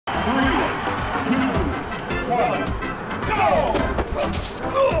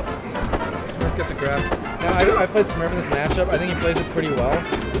grab. Now, I played Smurf in this matchup. I think he plays it pretty well.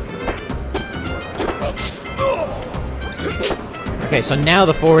 Okay, so now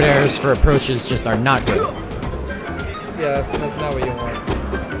the forward airs for approaches just are not good. Yeah, that's not what you want.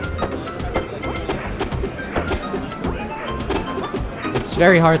 It's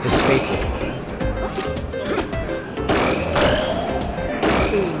very hard to space it.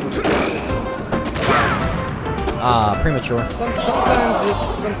 Premature.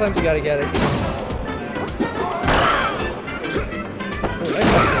 Sometimes you gotta get it.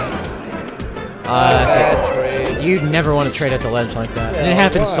 That's Bad it. trade. You'd never want to trade at the ledge like that. Yeah, and it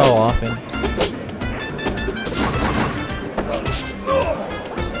happens why? so often.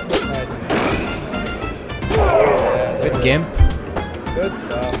 Yeah, Good gimp. good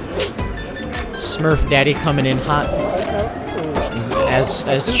stuff. Smurf Daddy coming in hot as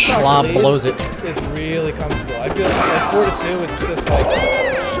Schlob blows it. It's really comfortable. I feel like 4-2, it's just like...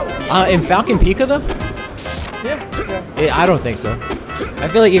 In Falcon Pika though? Yeah. I don't think so. I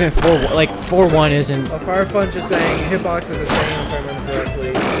feel like even 4-1 isn't. Well, Fire Fun just saying hitbox is the same if I remember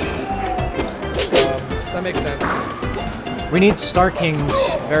correctly. That makes sense. We need Star King's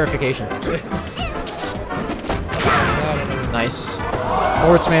verification. No. Nice.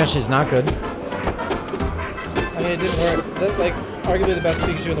 Forward smash is not good. I mean, it didn't work. Like, arguably the best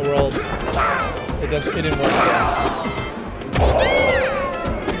Pikachu in the world. It didn't work.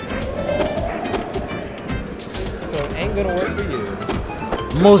 So it ain't gonna work for you.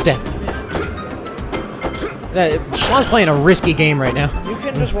 Most definitely. Schlob's playing a risky game right now. You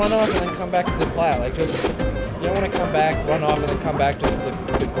can just run off and then come back to the plat. Like, just you don't want to come back, run off, and then come back to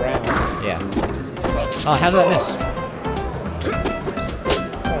the ground. Yeah. Oh, how did that miss?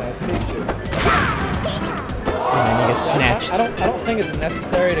 Oh, that's Pikachu. And then he gets snatched. I don't think it's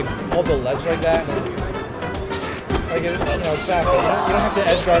necessary to hold the ledge like that. And then, like, you know, exactly. You don't have to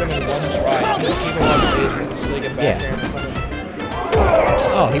edge guard him in one try. You can just keep him on stage until you get back there.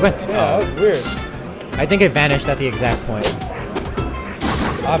 Oh, he went. Yeah, that was weird. I think it vanished at the exact point.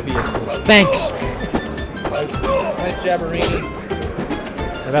 Obviously. Thanks. Nice Jabberini.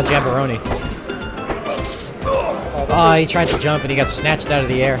 What about Jabberoni? Oh, he tried to jump and he got snatched out of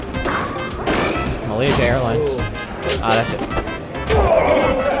the air. Malaysia Airlines. Ah, that's it.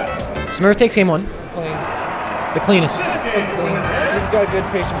 Smurf takes game 1. It's clean. The cleanest. It's clean. He's got good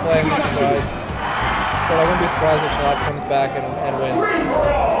patient play. I'm not surprised. But I wouldn't be surprised if Schlob comes back and wins.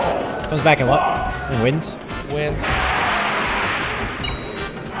 Comes back and what? And wins? Wins.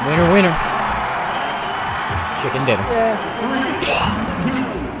 Winner, winner. Chicken dinner. Yeah.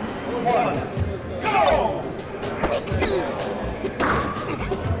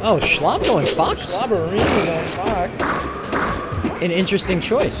 Oh, Schlob going Fox? Jabberini going Fox. An interesting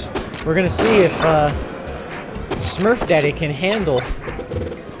choice. We're gonna see if Smurf Daddy can handle.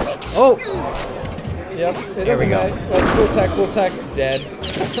 Oh! Yep. It There we go. Like, cool tech, dead.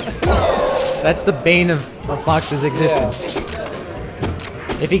 That's the bane of Fox's existence. Yeah.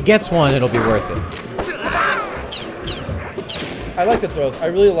 If he gets one, it'll be worth it. I like the throws. I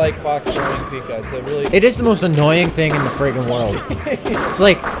really like Fox throwing Pika. It's a really... It is the most annoying thing in the friggin' world. It's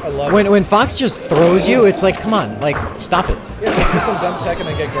like, I love when Fox just throws you, it's like, come on, like, stop it. Yeah, take some dumb tech and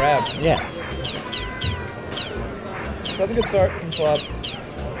then get grabbed. Yeah. That's a good start from Schlob.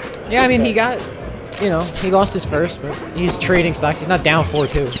 Yeah, I mean, he got, you know, he lost his first, but he's trading stocks. He's not down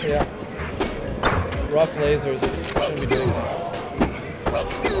 4-2. Yeah. Rough lasers. Shouldn't be doing that.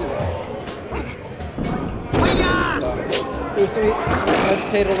 So he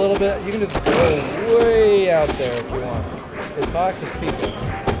hesitated a little bit. You can just go way out there if you want. It's Fox, it's Pika.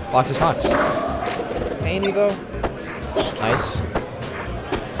 Fox is Fox. Ain't he though? Nice.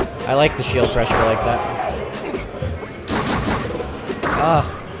 I like the shield pressure like that.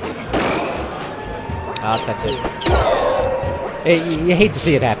 That's it. You hate to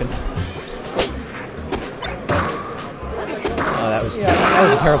see it happen. Oh, that was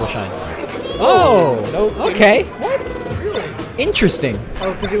a terrible shine. Oh! Nope. Okay. What? Really? Interesting.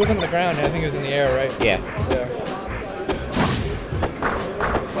 Oh, because he wasn't on the ground. I think he was in the air, right? Yeah.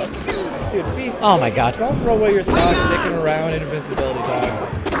 Dude, Oh my god. don't throw away your stock dicking around in invincibility, dog.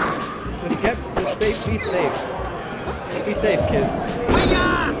 Just be safe. Be safe, kids.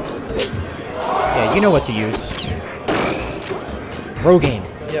 Yeah, you know what to use. Rogaine.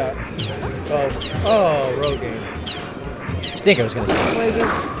 Yeah. Oh, Rogaine. I think I was gonna say.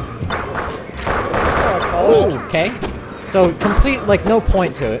 Lasers. Oh, okay. So complete, like, no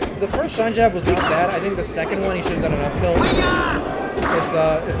point to it. The first shine jab was not bad. I think the second one he should have done an up tilt.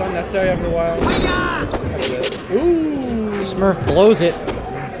 It's unnecessary after a while. That's it. Ooh. Smurf blows it.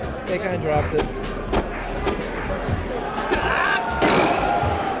 They kind of dropped it.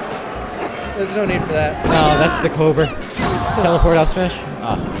 There's no need for that. No, that's the Cobra. Teleport up smash.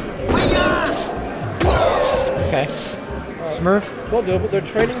 Ah. Okay. Smurf. Still doable. They're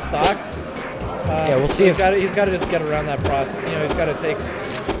trading stocks. Yeah, we'll see. He's got to just get around that process. You know, he's got to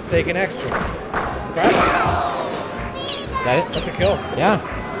take an extra. Grab him. Is that it? That's a kill. Yeah.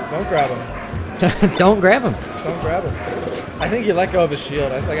 Don't grab him. Don't grab him. Don't grab him. I think he let go of his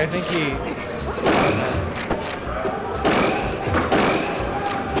shield. I think he.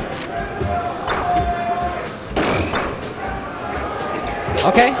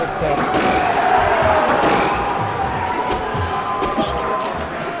 Okay. Good stuff.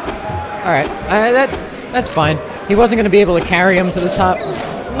 All right. That's fine. He wasn't going to be able to carry him to the top.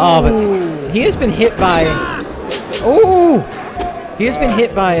 Oh, but he has been hit by. Ooh. He has been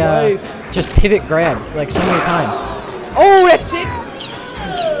hit by just pivot grab like so many times. Oh, that's it.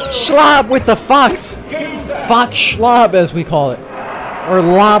 Schlob with the fox. Fox schlob, as we call it, or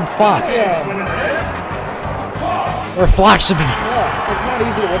lob fox, or floxaby. Yeah, it's not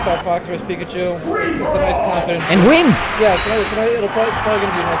easy to whip out Fox versus Pikachu. It's a nice confidence. And win. Yeah, it's probably going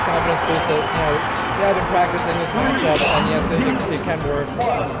to be a nice confidence boost that, you know, yeah, I've been practicing this matchup, and yes, it can work.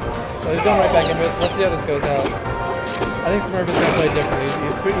 So he's going right back into it, so let's see how this goes out. I think Smurf is going to play differently.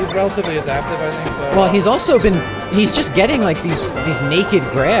 He's relatively adaptive, I think, so. Well, he's also been, he's just getting like these naked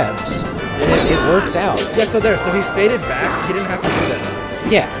grabs. It works out. Yeah, so he faded back. He didn't have to do that.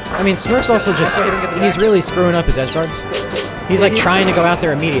 Yeah, I mean, Smurf's also just, he's really screwing up his edge guards. He's like trying to go out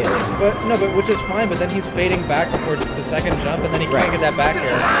there immediately. But which is fine, but then he's fading back before the second jump, and then he can't get that back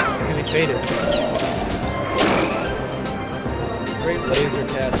air because he faded. Great laser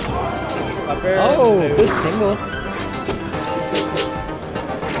catch. Up air. Oh, good single.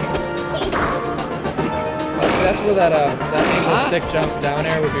 That's where that angle stick jump down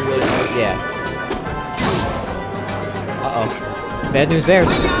air would be really nice. Yeah. Uh-oh. Bad news bears.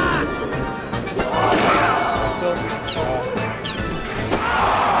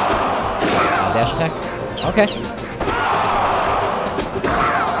 Dash attack. Okay.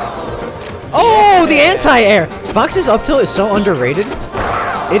 Oh, the anti-air! Fox's up tilt is so underrated.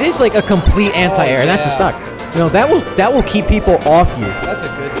 It is like a complete anti-air, and that's a stock. You know, that will keep people off you. That's a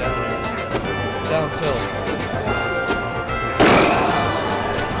good down air. Down tilt.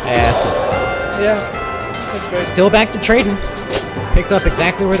 Yeah, that's a stock. Yeah. That's great. Still back to trading. Picked up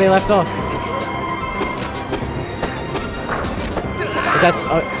exactly where they left off. That's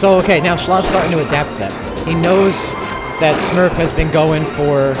so okay. Now Schlob's starting to adapt to that. He knows that Smurf has been going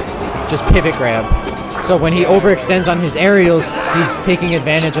for just pivot grab. So when he overextends on his aerials, he's taking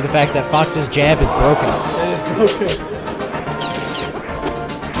advantage of the fact that Fox's jab is broken. It is broken.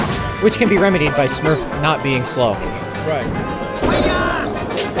 Which can be remedied by Smurf not being slow. Right.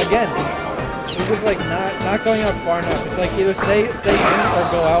 Again, he's just like not going out far enough. It's like either stay in or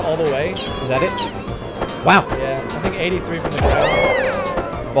go out all the way. Is that it? Wow. Yeah, I think 83 from the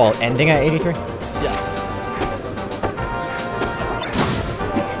ground. Ball ending at 83? Yeah.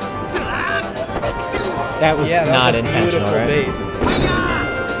 That was not intentional, right? Bait.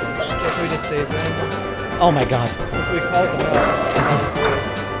 So he just stays in. Oh my god. So he calls him out.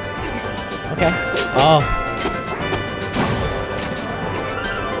 Okay. Oh.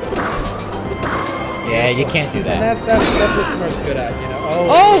 Yeah, you can't do that. And that's what Smurf's good at, you know.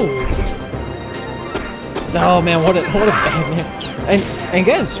 Oh! Oh man, what a bad man. And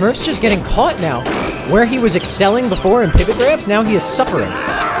again, Smurf's just getting caught now. Where he was excelling before in pivot grabs, now he is suffering.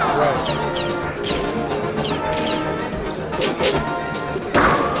 Right.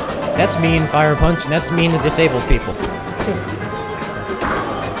 That's mean, Fire Punch, and that's mean to disabled people.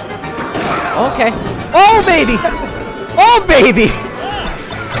 Okay. Oh baby! Oh baby!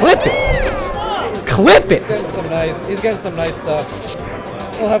 Clip it! Clip it! He's getting some nice stuff.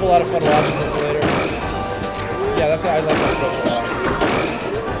 We'll have a lot of fun watching this later. Yeah, that's how I like that approach a lot.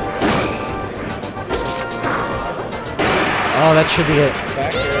 Oh, that should be it.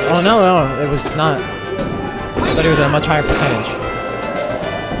 Back here. Oh no, it was not. I thought he was at a much higher percentage.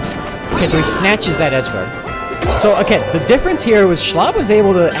 Okay, so he snatches that edge guard. So, okay, the difference here was Schlob was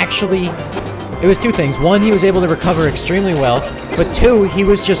able to actually... It was two things. One, he was able to recover extremely well. But two, he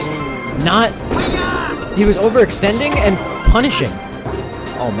was just not... He was overextending and punishing.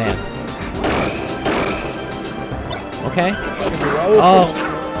 Oh, man. Okay. Oh.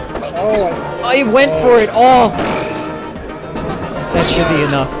 Oh, he went for it all. That should be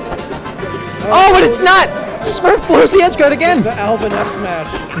enough. Oh, but it's not! Smurf blows the edge guard again! The Alvin F smash.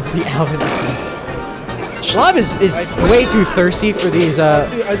 The Alvin F smash. Schlob is way too thirsty for these,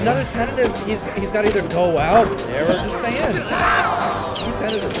 Dude, another tentative, he's got to either go out there or just stay in. Too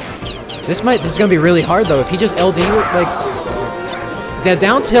tentative. This is gonna be really hard though. If he just LD, like, dead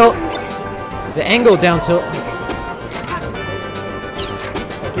down tilt. The angle down tilt.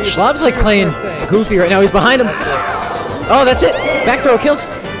 Schlob's like playing goofy right now. He's behind him. Oh, that's it. Back throw kills.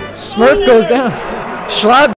 Smurf goes down. Schlob